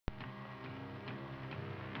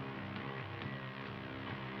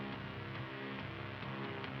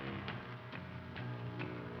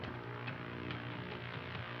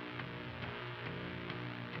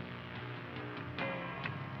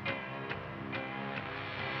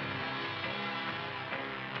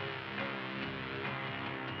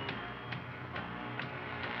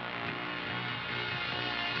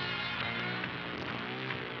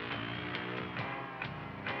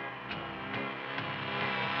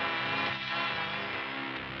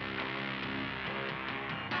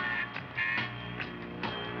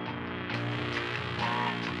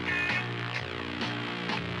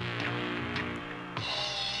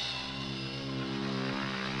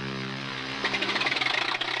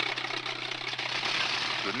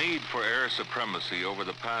The need for air supremacy over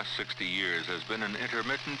the past 60 years has been an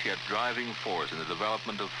intermittent yet driving force in the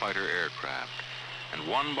development of fighter aircraft. And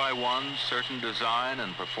one by one, certain design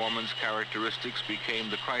and performance characteristics became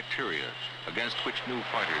the criteria against which new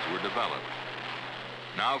fighters were developed.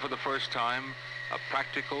 Now, for the first time, a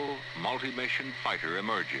practical, multi-mission fighter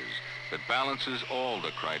emerges that balances all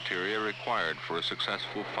the criteria required for a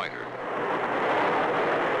successful fighter.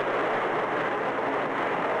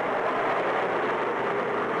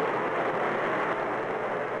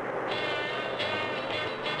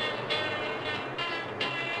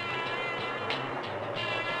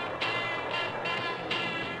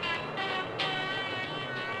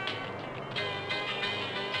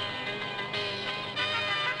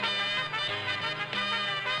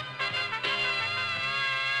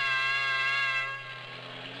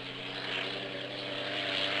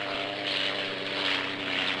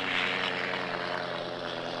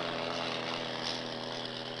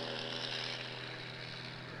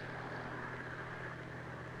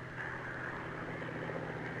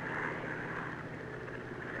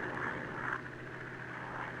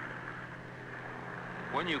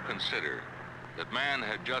 When you consider that man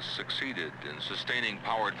had just succeeded in sustaining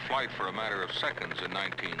powered flight for a matter of seconds in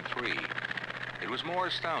 1903, it was more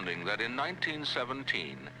astounding that in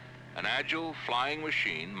 1917, an agile flying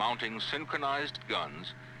machine mounting synchronized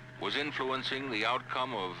guns was influencing the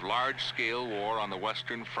outcome of large-scale war on the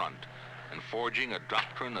Western Front and forging a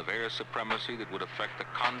doctrine of air supremacy that would affect the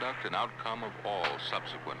conduct and outcome of all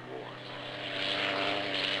subsequent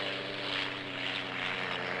wars.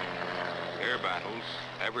 Air battles,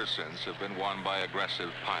 ever since, have been won by aggressive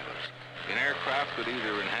pilots in aircraft that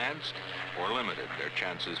either enhanced or limited their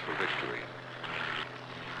chances for victory.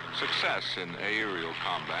 Success in aerial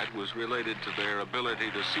combat was related to their ability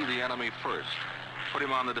to see the enemy first, put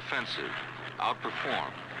him on the defensive,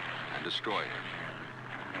 outperform, and destroy him.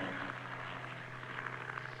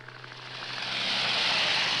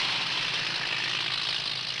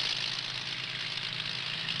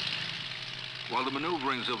 While the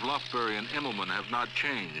maneuverings of Lufbery and Immelman have not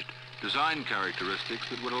changed, design characteristics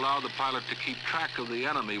that would allow the pilot to keep track of the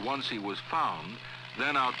enemy once he was found,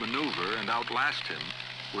 then outmaneuver and outlast him,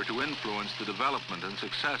 were to influence the development and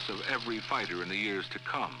success of every fighter in the years to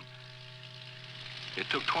come. It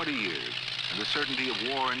took 20 years and the certainty of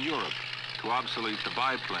war in Europe to obsolete the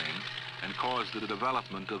biplane and cause the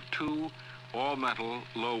development of two all-metal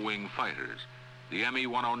low-wing fighters, the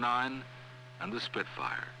Me-109 and the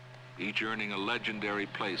Spitfire, each earning a legendary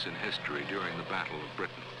place in history during the Battle of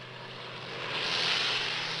Britain.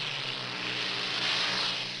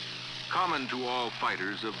 Common to all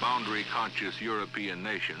fighters of boundary-conscious European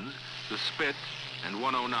nations, the Spit and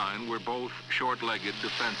 109 were both short-legged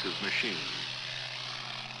defensive machines.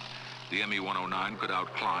 The Me-109 could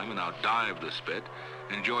outclimb and outdive the Spit,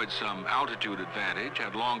 enjoyed some altitude advantage,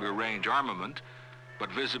 had longer range armament,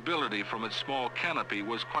 but visibility from its small canopy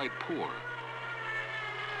was quite poor.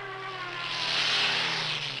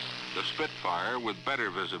 The Spitfire, with better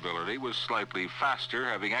visibility, was slightly faster,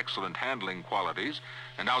 having excellent handling qualities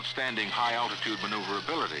and outstanding high-altitude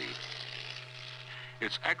maneuverability.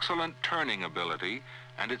 Its excellent turning ability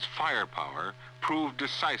and its firepower proved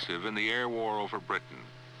decisive in the air war over Britain.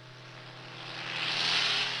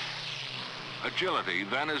 Agility,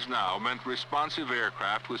 then as now, meant responsive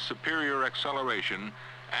aircraft with superior acceleration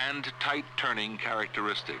and tight turning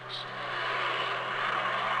characteristics.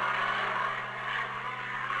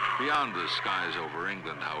 Beyond the skies over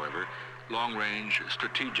England, however, long-range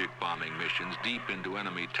strategic bombing missions deep into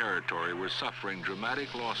enemy territory were suffering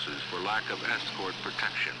dramatic losses for lack of escort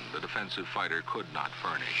protection the defensive fighter could not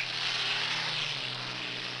furnish.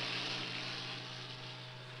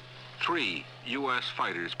 3 U.S.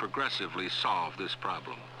 fighters progressively solved this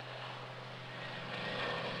problem.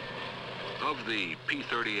 Of the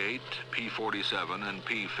P-38, P-47, and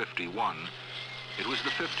P-51, it was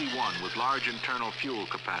the 51 with large internal fuel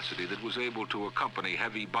capacity that was able to accompany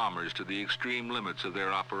heavy bombers to the extreme limits of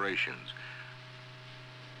their operations.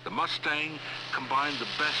 The Mustang combined the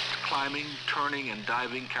best climbing, turning, and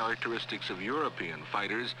diving characteristics of European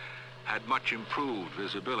fighters, had much improved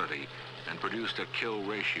visibility, and produced a kill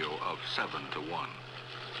ratio of 7-to-1.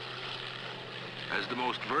 As the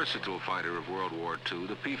most versatile fighter of World War II,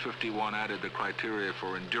 the P-51 added the criteria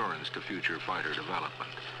for endurance to future fighter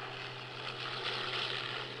development.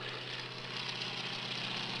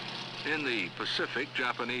 In the Pacific,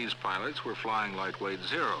 Japanese pilots were flying lightweight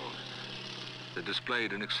Zeros that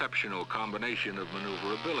displayed an exceptional combination of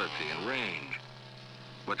maneuverability and range,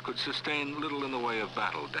 but could sustain little in the way of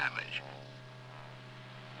battle damage.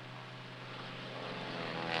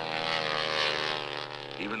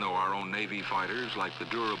 Even though our own Navy fighters, like the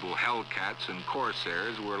durable Hellcats and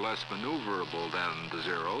Corsairs, were less maneuverable than the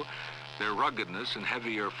Zero, their ruggedness and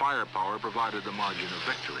heavier firepower provided a margin of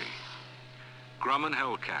victory. Grumman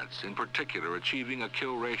Hellcats, in particular, achieving a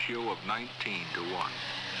kill ratio of 19 to 1.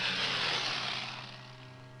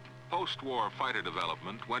 Post-war fighter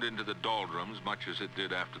development went into the doldrums much as it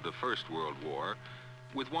did after the First World War,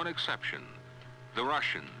 with one exception. The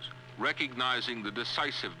Russians, recognizing the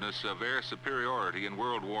decisiveness of air superiority in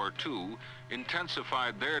World War II,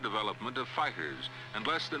 intensified their development of fighters, and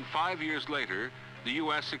less than 5 years later, the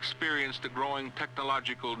U.S. experienced a growing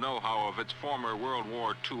technological know-how of its former World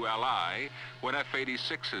War II ally when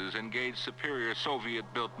F-86s engaged superior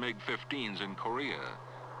Soviet-built MiG-15s in Korea.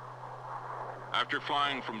 After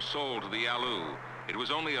flying from Seoul to the Yalu, it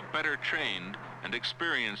was only a better trained and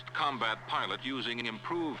experienced combat pilot using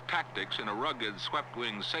improved tactics in a rugged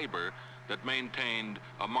swept-wing Sabre that maintained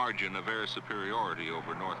a margin of air superiority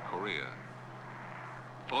over North Korea.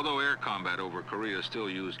 Although air combat over Korea still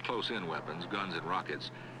used close-in weapons, guns and rockets,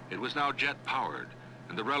 it was now jet-powered,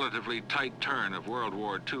 and the relatively tight turn of World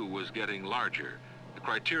War II was getting larger. The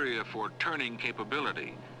criteria for turning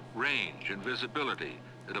capability, range, and visibility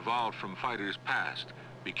that evolved from fighters past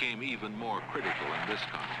became even more critical in this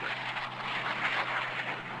conflict.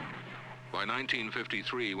 By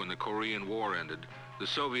 1953, when the Korean War ended, the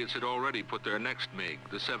Soviets had already put their next MiG,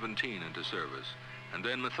 the 17, into service, and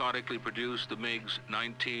then methodically produced the MiGs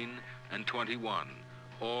 19 and 21,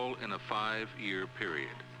 all in a 5-year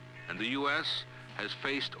period. And the U.S. has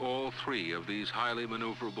faced all 3 of these highly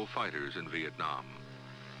maneuverable fighters in Vietnam.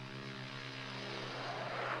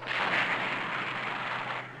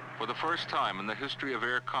 For the first time in the history of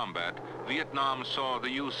air combat, Vietnam saw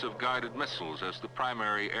the use of guided missiles as the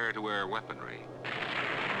primary air-to-air weaponry.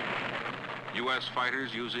 U.S.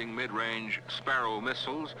 fighters using mid-range Sparrow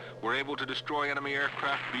missiles were able to destroy enemy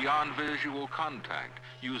aircraft beyond visual contact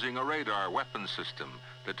using a radar weapon system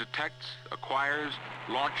that detects, acquires,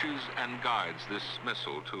 launches, and guides this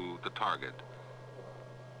missile to the target.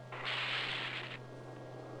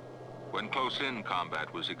 When close-in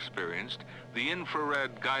combat was experienced, the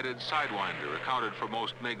infrared guided Sidewinder accounted for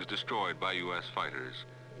most MiGs destroyed by U.S. fighters.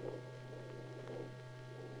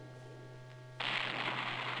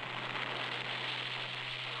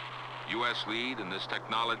 U.S. lead in this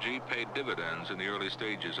technology paid dividends in the early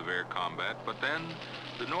stages of air combat, but then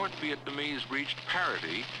the North Vietnamese reached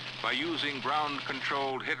parity by using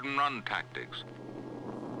ground-controlled hit-and-run tactics.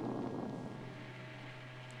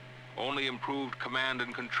 Only improved command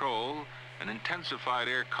and control and intensified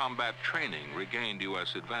air combat training regained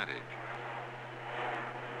U.S. advantage.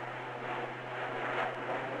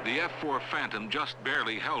 The F-4 Phantom just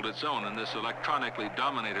barely held its own in this electronically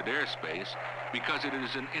dominated airspace because it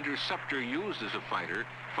is an interceptor used as a fighter,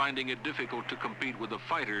 finding it difficult to compete with a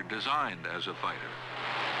fighter designed as a fighter.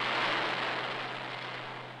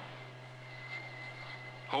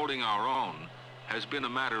 Holding our own has been a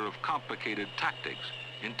matter of complicated tactics,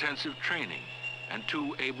 intensive training, and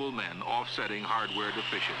 2 able men offsetting hardware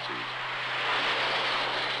deficiencies.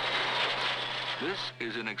 This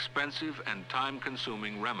is an expensive and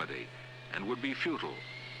time-consuming remedy and would be futile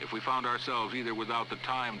if we found ourselves either without the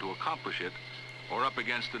time to accomplish it or up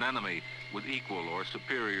against an enemy with equal or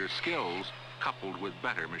superior skills coupled with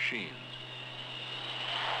better machines.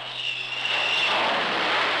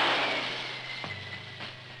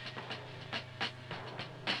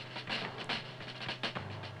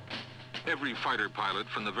 Every fighter pilot,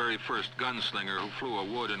 from the very first gunslinger who flew a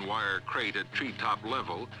wood and wire crate at treetop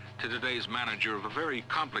level to today's manager of a very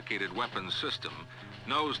complicated weapons system,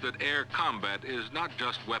 knows that air combat is not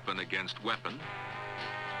just weapon against weapon.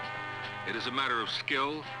 It is a matter of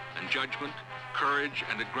skill and judgment, courage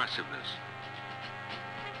and aggressiveness.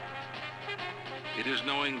 It is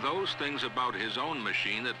knowing those things about his own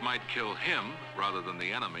machine that might kill him rather than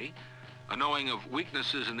the enemy, a knowing of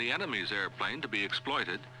weaknesses in the enemy's airplane to be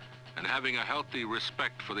exploited, and having a healthy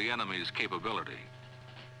respect for the enemy's capability.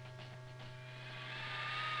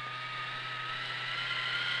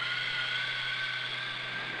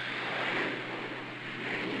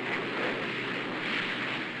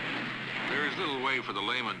 There is little way for the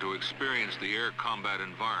layman to experience the air combat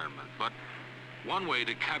environment, but one way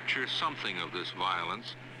to capture something of this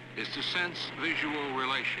violence is to sense visual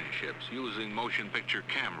relationships using motion picture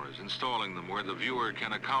cameras, installing them where the viewer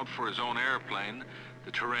can account for his own airplane,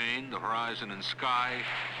 the terrain, the horizon and sky,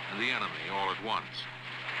 and the enemy all at once.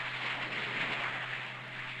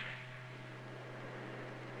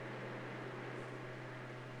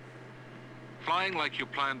 Flying like you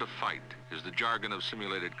plan to fight is the jargon of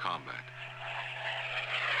simulated combat.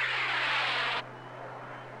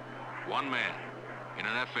 One man, in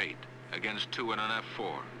an F-8 against 2 in an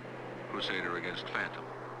F-4, Crusader against Phantom,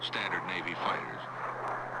 standard Navy fighters.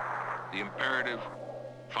 The imperative,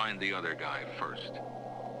 find the other guy first.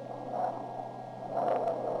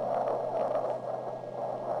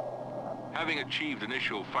 Having achieved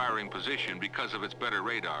initial firing position because of its better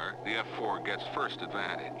radar, the F-4 gets first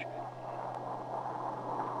advantage.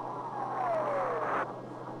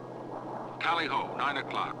 Tally-ho, 9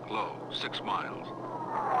 o'clock, low, 6 miles.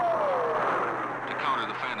 To counter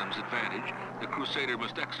the Phantom's advantage, the Crusader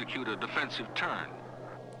must execute a defensive turn.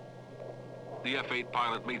 The F-8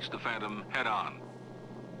 pilot meets the Phantom head-on.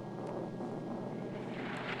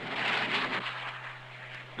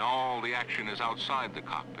 Now all the action is outside the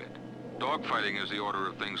cockpit. Dogfighting is the order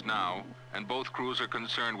of things now, and both crews are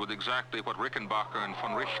concerned with exactly what Rickenbacker and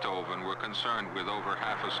von Richthofen were concerned with over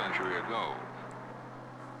half a century ago.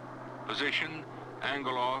 Position,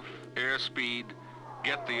 angle off, airspeed,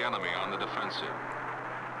 get the enemy on the defensive.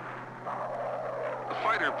 The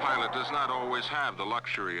fighter pilot does not always have the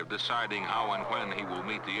luxury of deciding how and when he will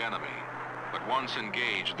meet the enemy, but once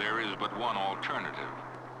engaged, there is but one alternative.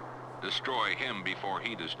 Destroy him before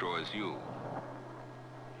he destroys you.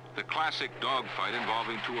 The classic dogfight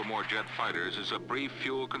involving 2 or more jet fighters is a brief,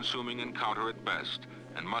 fuel-consuming encounter at best,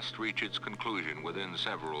 and must reach its conclusion within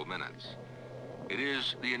several minutes. It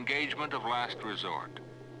is the engagement of last resort,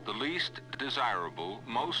 the least desirable,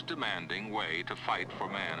 most demanding way to fight for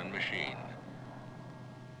man and machine.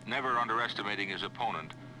 Never underestimating his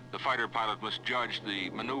opponent, the fighter pilot must judge the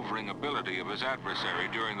maneuvering ability of his adversary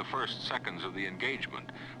during the first seconds of the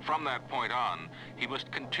engagement. From that point on, he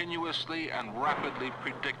must continuously and rapidly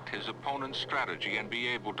predict his opponent's strategy and be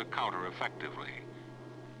able to counter effectively.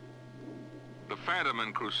 The Phantom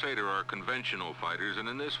and Crusader are conventional fighters, and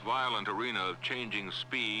in this violent arena of changing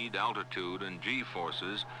speed, altitude, and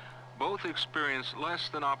G-forces, both experience less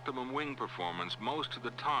than optimum wing performance most of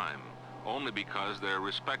the time, only because their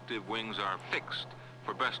respective wings are fixed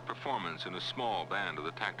for best performance in a small band of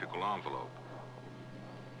the tactical envelope.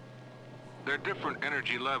 Their different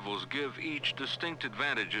energy levels give each distinct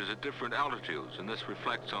advantages at different altitudes, and this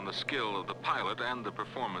reflects on the skill of the pilot and the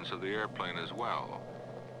performance of the airplane as well.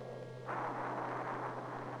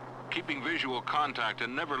 Keeping visual contact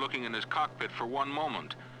and never looking in his cockpit for one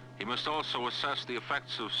moment, he must also assess the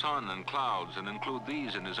effects of sun and clouds and include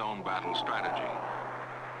these in his own battle strategy.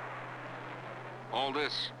 All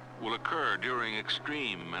this will occur during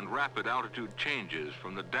extreme and rapid altitude changes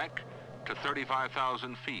from the deck to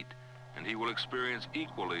 35,000 feet, and he will experience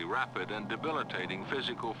equally rapid and debilitating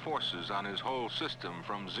physical forces on his whole system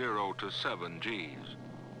from 0 to 7 Gs.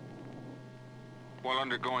 While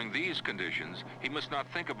undergoing these conditions, he must not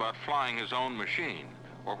think about flying his own machine,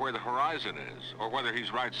 or where the horizon is, or whether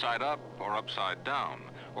he's right side up or upside down,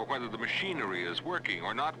 or whether the machinery is working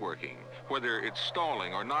or not working, whether it's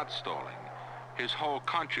stalling or not stalling. His whole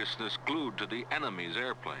consciousness glued to the enemy's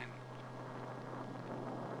airplane.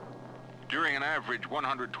 During an average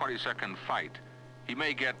 120-second fight, he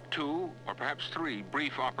may get 2 or perhaps 3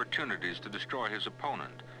 brief opportunities to destroy his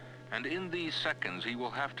opponent. And in these seconds, he will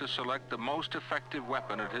have to select the most effective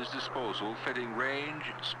weapon at his disposal, fitting range,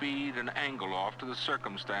 speed, and angle off to the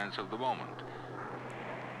circumstance of the moment.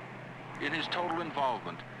 In his total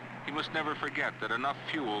involvement, he must never forget that enough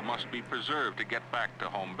fuel must be preserved to get back to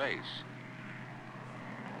home base.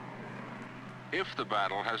 If the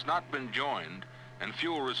battle has not been joined and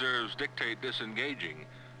fuel reserves dictate disengaging,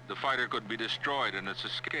 the fighter could be destroyed in its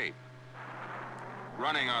escape.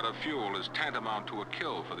 Running out of fuel is tantamount to a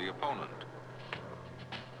kill for the opponent.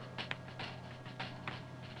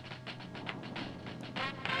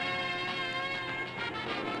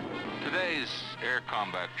 Today's air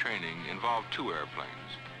combat training involved 2 airplanes.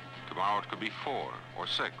 Tomorrow it could be 4 or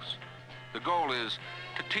 6. The goal is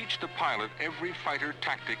to teach the pilot every fighter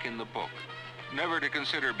tactic in the book, never to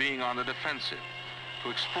consider being on the defensive, to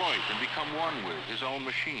exploit and become one with his own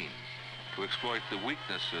machine, to exploit the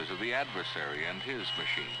weaknesses of the adversary and his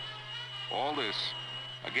machine. All this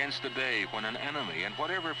against a day when an enemy, and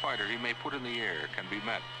whatever fighter he may put in the air, can be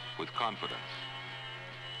met with confidence.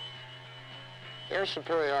 Air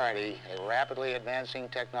superiority, a rapidly advancing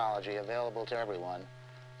technology available to everyone,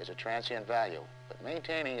 is a transient value, but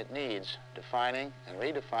maintaining it needs defining and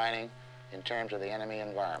redefining in terms of the enemy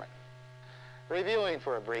environment. Reviewing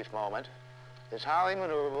for a brief moment, this highly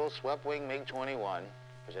maneuverable swept-wing MiG-21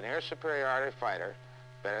 is an air superiority fighter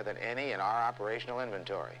better than any in our operational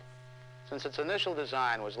inventory. Since its initial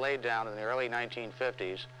design was laid down in the early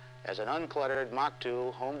 1950s as an uncluttered Mach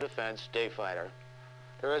 2 home defense day fighter,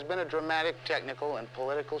 there has been a dramatic technical and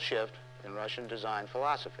political shift in Russian design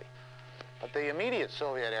philosophy. But the immediate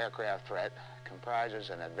Soviet aircraft threat comprises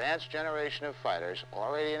an advanced generation of fighters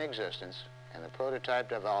already in existence and the prototype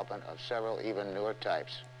development of several even newer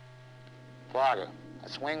types. Flogger, a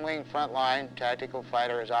swing-wing frontline tactical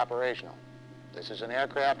fighter, is operational. This is an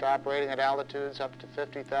aircraft operating at altitudes up to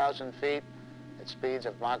 50,000 feet at speeds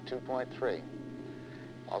of Mach 2.3,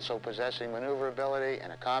 also possessing maneuverability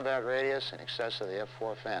and a combat radius in excess of the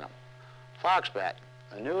F-4 Phantom. Foxbat,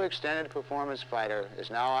 a new extended performance fighter, is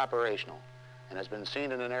now operational and has been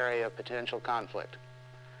seen in an area of potential conflict.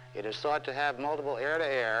 It is thought to have multiple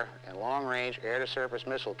air-to-air and long-range air-to-surface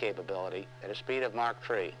missile capability at a speed of Mach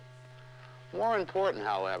 3. More important,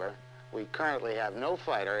 however, we currently have no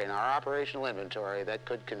fighter in our operational inventory that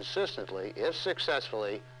could consistently, if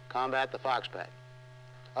successfully, combat the Foxbat.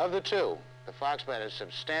 Of the two, the Foxbat has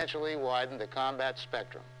substantially widened the combat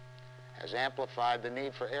spectrum, has amplified the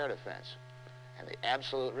need for air defense, and the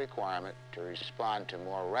absolute requirement to respond to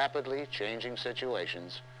more rapidly changing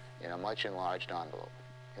situations in a much enlarged envelope.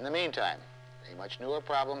 In the meantime, a much newer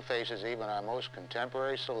problem faces even our most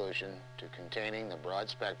contemporary solution to containing the broad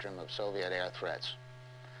spectrum of Soviet air threats.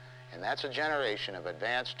 And that's a generation of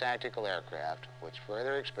advanced tactical aircraft which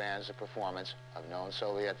further expands the performance of known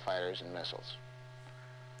Soviet fighters and missiles.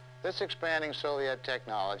 This expanding Soviet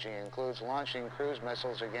technology includes launching cruise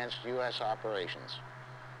missiles against U.S. operations,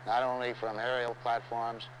 not only from aerial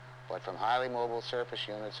platforms, but from highly mobile surface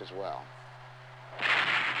units as well.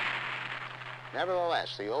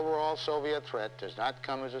 Nevertheless, the overall Soviet threat does not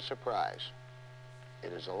come as a surprise.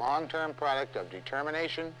 It is a long-term product of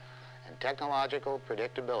determination and technological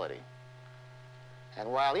predictability. And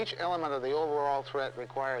while each element of the overall threat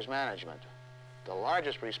requires management, the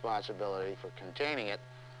largest responsibility for containing it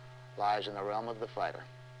lies in the realm of the fighter.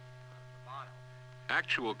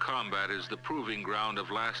 Actual combat is the proving ground of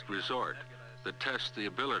last resort that tests the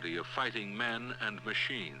ability of fighting men and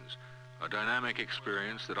machines, a dynamic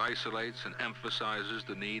experience that isolates and emphasizes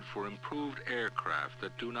the need for improved aircraft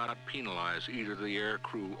that do not penalize either the air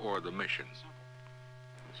crew or the mission.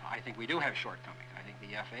 So I think we do have shortcomings. I think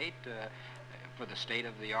the F-8, for the state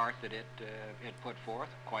of the art that it put forth,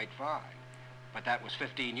 quite fine. But that was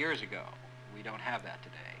 15 years ago. We don't have that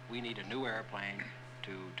today. We need a new airplane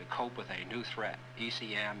to cope with a new threat,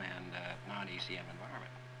 ECM and non-ECM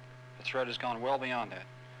environment. The threat has gone well beyond that.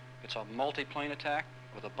 It's a multi-plane attack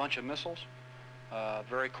with a bunch of missiles,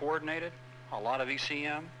 very coordinated, a lot of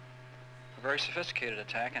ECM, a very sophisticated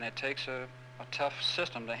attack, and it takes a tough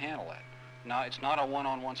system to handle that. Now, it's not a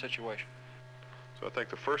one-on-one situation. So I think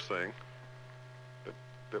the first thing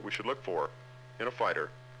that we should look for in a fighter,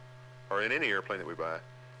 or in any airplane that we buy,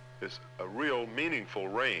 is a real meaningful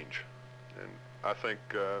range. And I think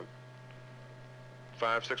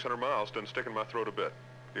 500-600 miles doesn't stick in my throat a bit.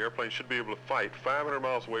 The airplane should be able to fight 500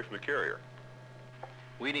 miles away from the carrier.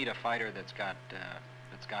 We need a fighter that's got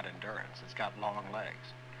endurance, that's got long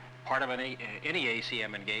legs. Part of any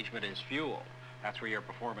ACM engagement is fuel. That's where your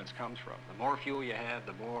performance comes from. The more fuel you have,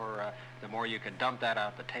 the more you can dump that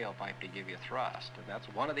out the tailpipe to give you thrust. And that's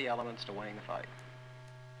one of the elements to winning the fight.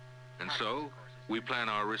 And so, we plan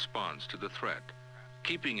our response to the threat,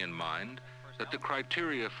 keeping in mind that the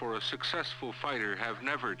criteria for a successful fighter have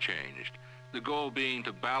never changed, the goal being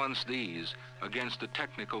to balance these against the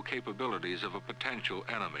technical capabilities of a potential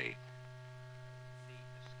enemy.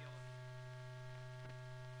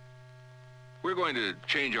 We're going to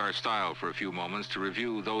change our style for a few moments to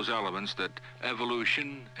review those elements that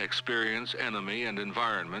evolution, experience, enemy, and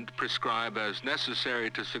environment prescribe as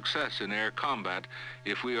necessary to success in air combat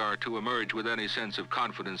if we are to emerge with any sense of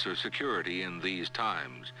confidence or security in these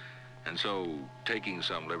times. And so, taking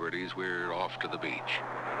some liberties, we're off to the beach.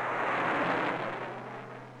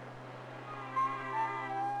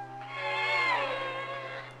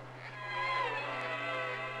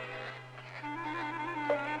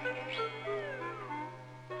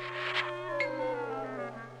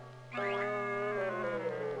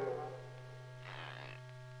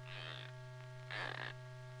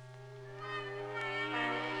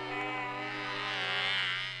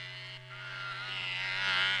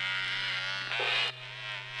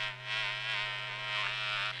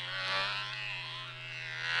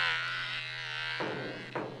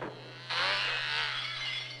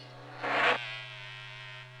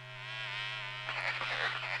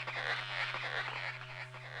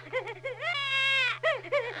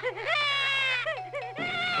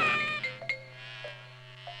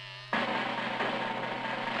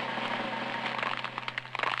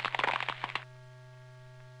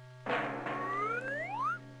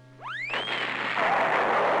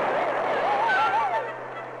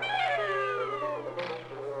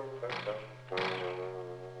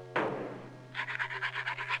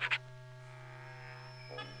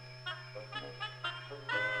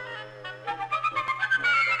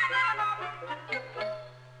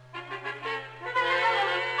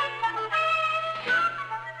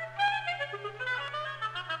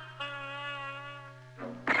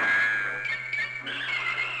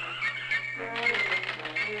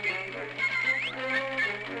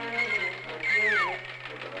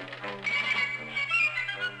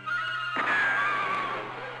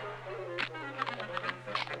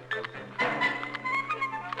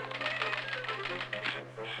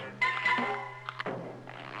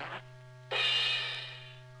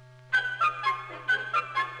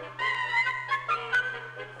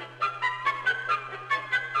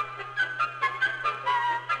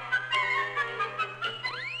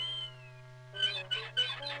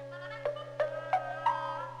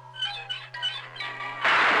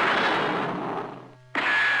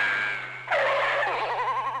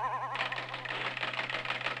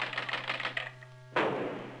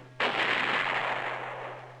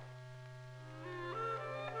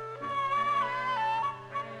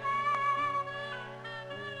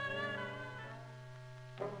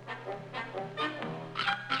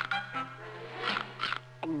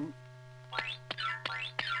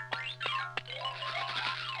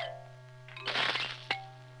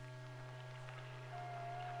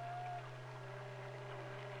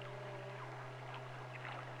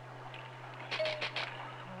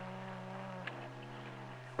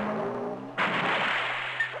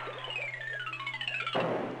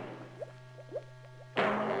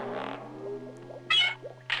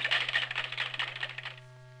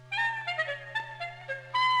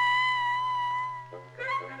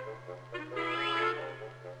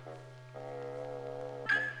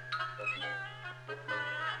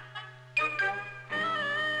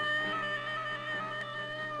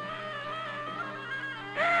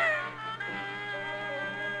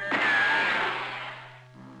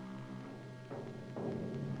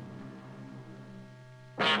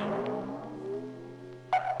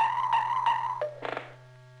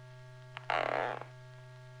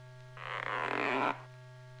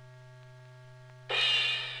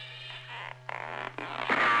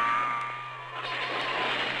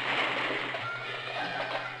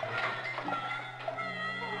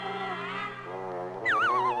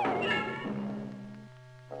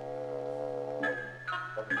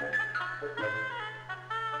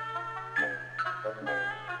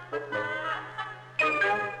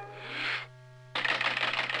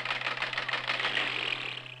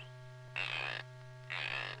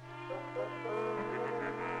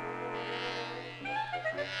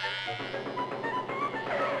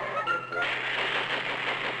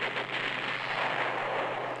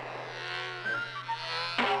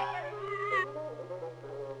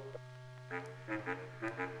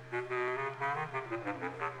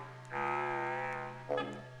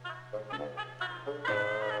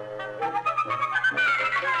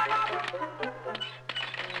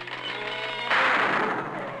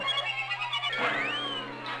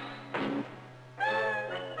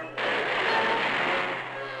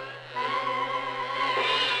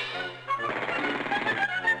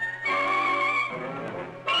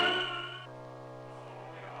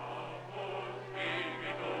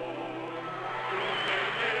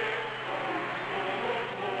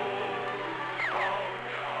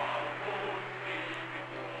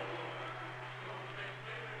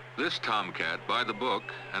 This Tomcat, by the book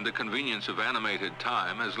and the convenience of animated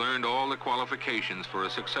time, has learned all the qualifications for a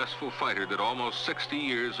successful fighter that almost 60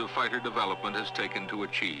 years of fighter development has taken to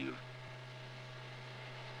achieve.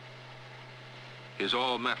 His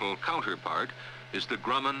all-metal counterpart is the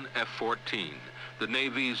Grumman F-0043, the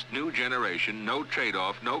Navy's new generation, no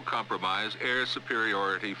trade-off, no compromise air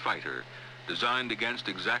superiority fighter. Designed against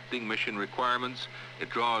exacting mission requirements,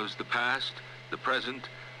 it draws the past, the present,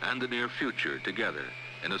 and the near future together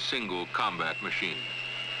in a single combat machine.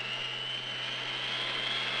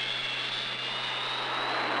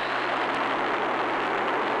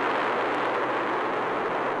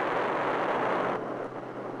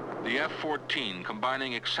 The F-0043,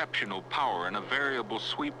 combining exceptional power and a variable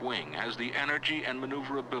sweep wing, has the energy and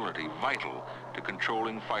maneuverability vital to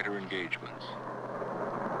controlling fighter engagements.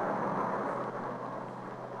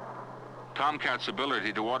 Tomcat's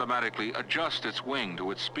ability to automatically adjust its wing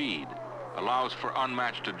to its speed allows for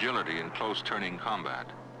unmatched agility in close turning combat.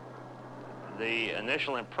 The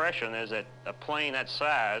initial impression is that a plane that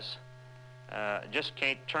size just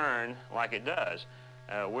can't turn like it does.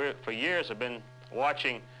 For years have been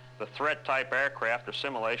watching the threat type aircraft or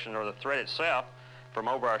simulation or the threat itself from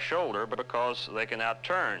over our shoulder, but because they can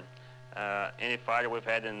outturn any fighter we've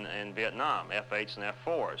had in Vietnam, F-8s and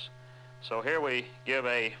F-4s. So here we give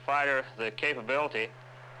a fighter the capability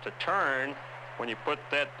to turn. When you put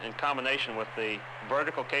that in combination with the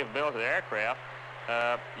vertical capability of the aircraft,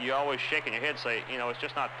 you always shaking your head and say, you know, it's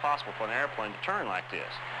just not possible for an airplane to turn like this.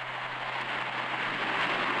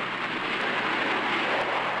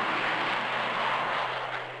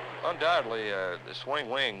 Undoubtedly, the swing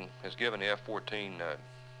wing has given the F-0043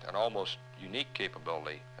 an almost unique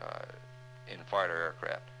capability in fighter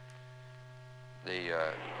aircraft.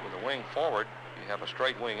 With the wing forward, you have a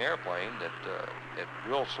straight wing airplane that at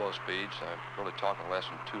real slow speeds, really talking less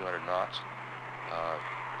than 200 knots,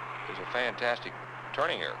 is a fantastic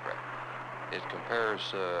turning aircraft. It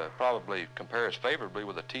probably compares favorably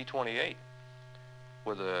with a T-28.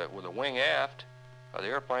 With a wing aft, the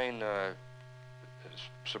airplane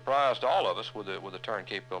surprised all of us with the turn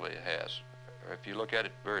capability it has. If you look at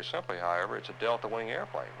it very simply, however, it's a delta wing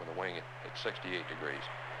airplane with a wing at 68 degrees.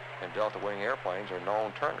 And delta wing airplanes are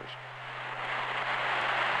known turners.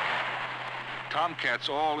 Tomcat's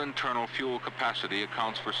all-internal fuel capacity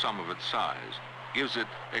accounts for some of its size, gives it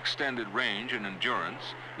extended range and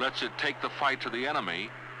endurance, lets it take the fight to the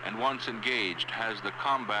enemy and once engaged has the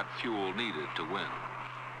combat fuel needed to win.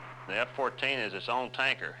 The F-14 is its own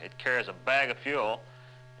tanker. It carries a bag of fuel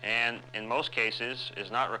and in most cases is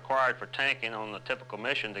not required for tanking on the typical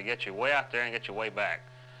mission to get you way out there and get you way back.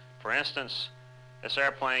 For instance, this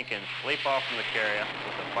airplane can leap off from the carrier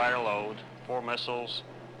with a fighter load, 4 missiles,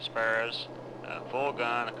 spares, a full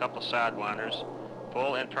gun, a couple of sidewinders,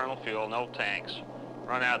 full internal fuel, no tanks,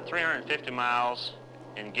 run out 350 miles,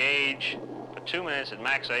 engage for 2 minutes at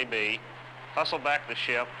max AB, hustle back the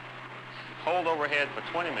ship, hold overhead for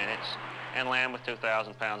 20 minutes, and land with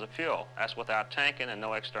 2,000 pounds of fuel. That's without tanking and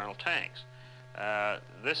no external tanks.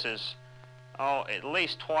 This is at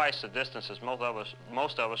least twice the distances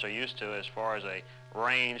most of us are used to as far as a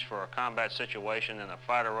range for a combat situation in a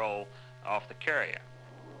fighter roll off the carrier.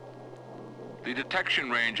 The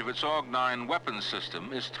detection range of its AUG-9 weapons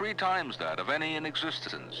system is 3 times that of any in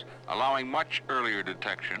existence, allowing much earlier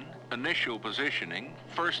detection, initial positioning,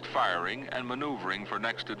 first firing, and maneuvering for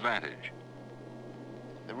next advantage.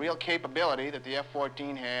 The real capability that the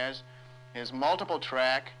F-14 has is multiple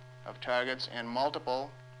track of targets and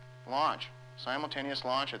multiple launch, simultaneous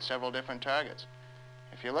launch at several different targets.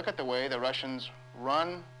 If you look at the way the Russians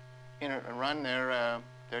run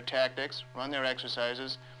their tactics, run their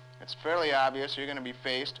exercises, it's fairly obvious you're going to be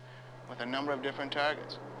faced with a number of different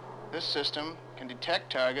targets. This system can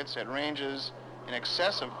detect targets at ranges in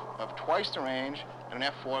excess of twice the range that an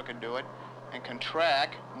F-4 could do it, and can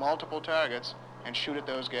track multiple targets and shoot at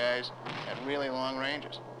those guys at really long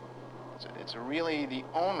ranges. It's really the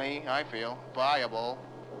only, I feel, viable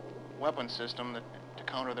weapon system to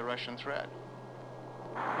counter the Russian threat.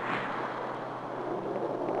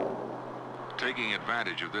 Taking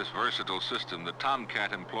advantage of this versatile system, the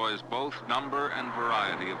Tomcat employs both number and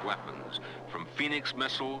variety of weapons, from Phoenix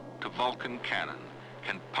missile to Vulcan cannon,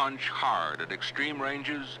 can punch hard at extreme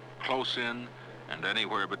ranges, close in, and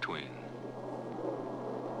anywhere between.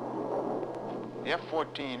 The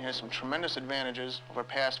F-14 has some tremendous advantages over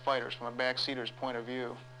past fighters from a backseater's point of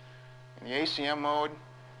view. In the ACM mode,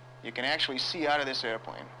 you can actually see out of this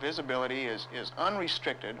airplane. Visibility is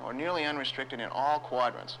unrestricted or nearly unrestricted in all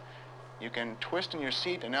quadrants. You can twist in your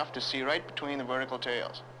seat enough to see right between the vertical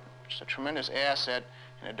tails, which is a tremendous asset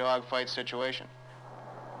in a dogfight situation.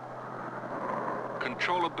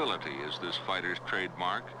 Controllability is this fighter's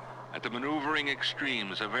trademark, at the maneuvering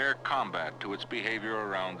extremes of air combat to its behavior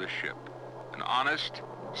around the ship. An honest,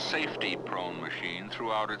 safety-prone machine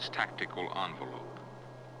throughout its tactical envelope.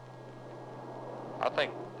 I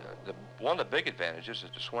think one of the big advantages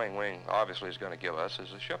that the swing wing obviously is going to give us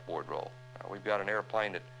is the shipboard roll. We've got an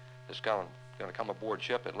airplane that's going to come aboard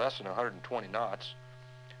ship at less than 120 knots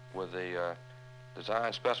with the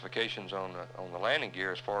design specifications on the landing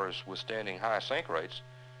gear as far as withstanding high sink rates.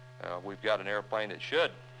 We've got an airplane that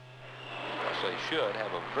should, I say should,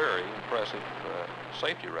 have a very impressive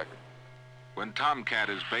safety record. When Tomcat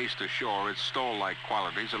is based ashore, its stall-like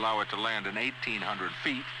qualities allow it to land in 1,800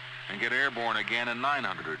 feet and get airborne again in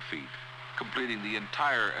 900 feet, completing the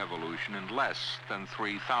entire evolution in less than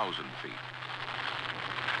 3,000 feet.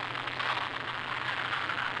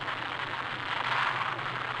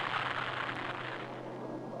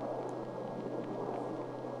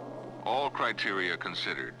 All criteria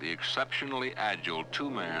considered, the exceptionally agile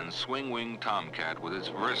 2-man swing-wing Tomcat with its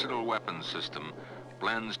versatile weapons system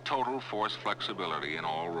blends total force flexibility in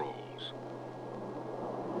all roles.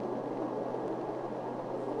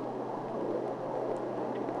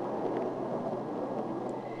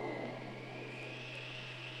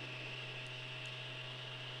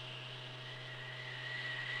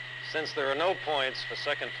 Since there are no points for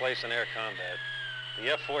second place in air combat,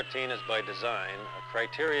 the F-14 is by design a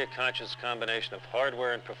criteria-conscious combination of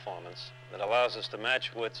hardware and performance that allows us to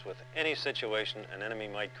match wits with any situation an enemy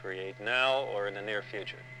might create now or in the near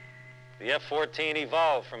future. The F-14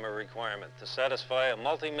 evolved from a requirement to satisfy a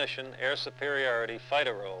multi-mission air superiority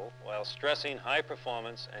fighter role while stressing high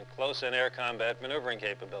performance and close-in air combat maneuvering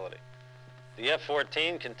capability. The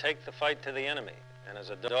F-14 can take the fight to the enemy, and as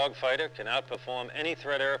a dogfighter can outperform any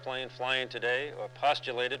threat airplane flying today or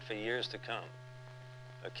postulated for years to come.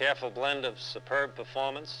 A careful blend of superb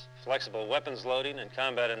performance, flexible weapons loading, and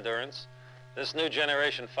combat endurance, this new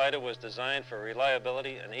generation fighter was designed for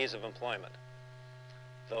reliability and ease of employment.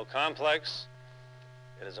 Though complex,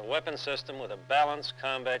 it is a weapon system with a balanced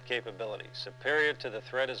combat capability, superior to the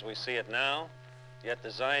threat as we see it now, yet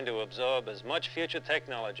designed to absorb as much future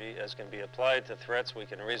technology as can be applied to threats we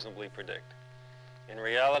can reasonably predict. In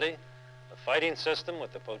reality, a fighting system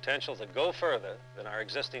with the potential to go further than our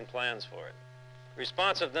existing plans for it.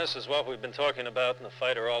 Responsiveness is what we've been talking about in the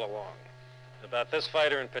fighter all along. About this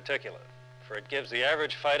fighter in particular. for it gives the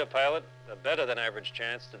average fighter pilot a better than average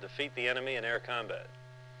chance to defeat the enemy in air combat.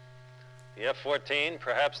 The F-14,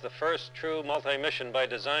 perhaps the first true multi-mission by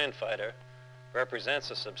design fighter, represents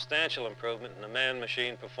a substantial improvement in the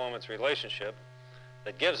man-machine performance relationship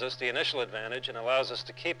that gives us the initial advantage and allows us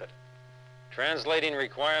to keep it. Translating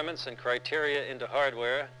requirements and criteria into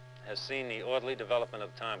hardware has seen the orderly development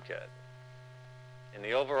of Tomcat. In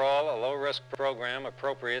the overall, a low-risk program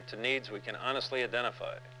appropriate to needs we can honestly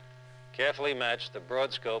identify, carefully match the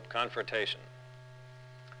broad-scope confrontation.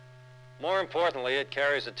 More importantly, it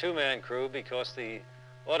carries a two-man crew because the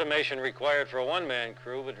automation required for a one-man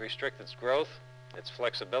crew would restrict its growth, its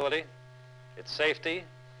flexibility, its safety,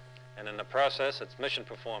 and in the process, its mission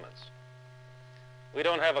performance. We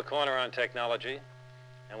don't have a corner on technology,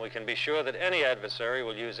 and we can be sure that any adversary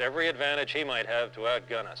will use every advantage he might have to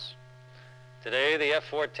outgun us. Today, the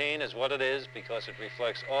F-14 is what it is because it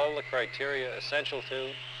reflects all the criteria essential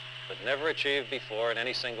to, but never achieved before in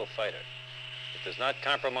any single fighter. It does not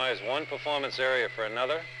compromise one performance area for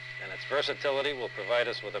another, and its versatility will provide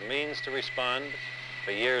us with a means to respond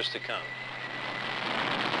for years to come.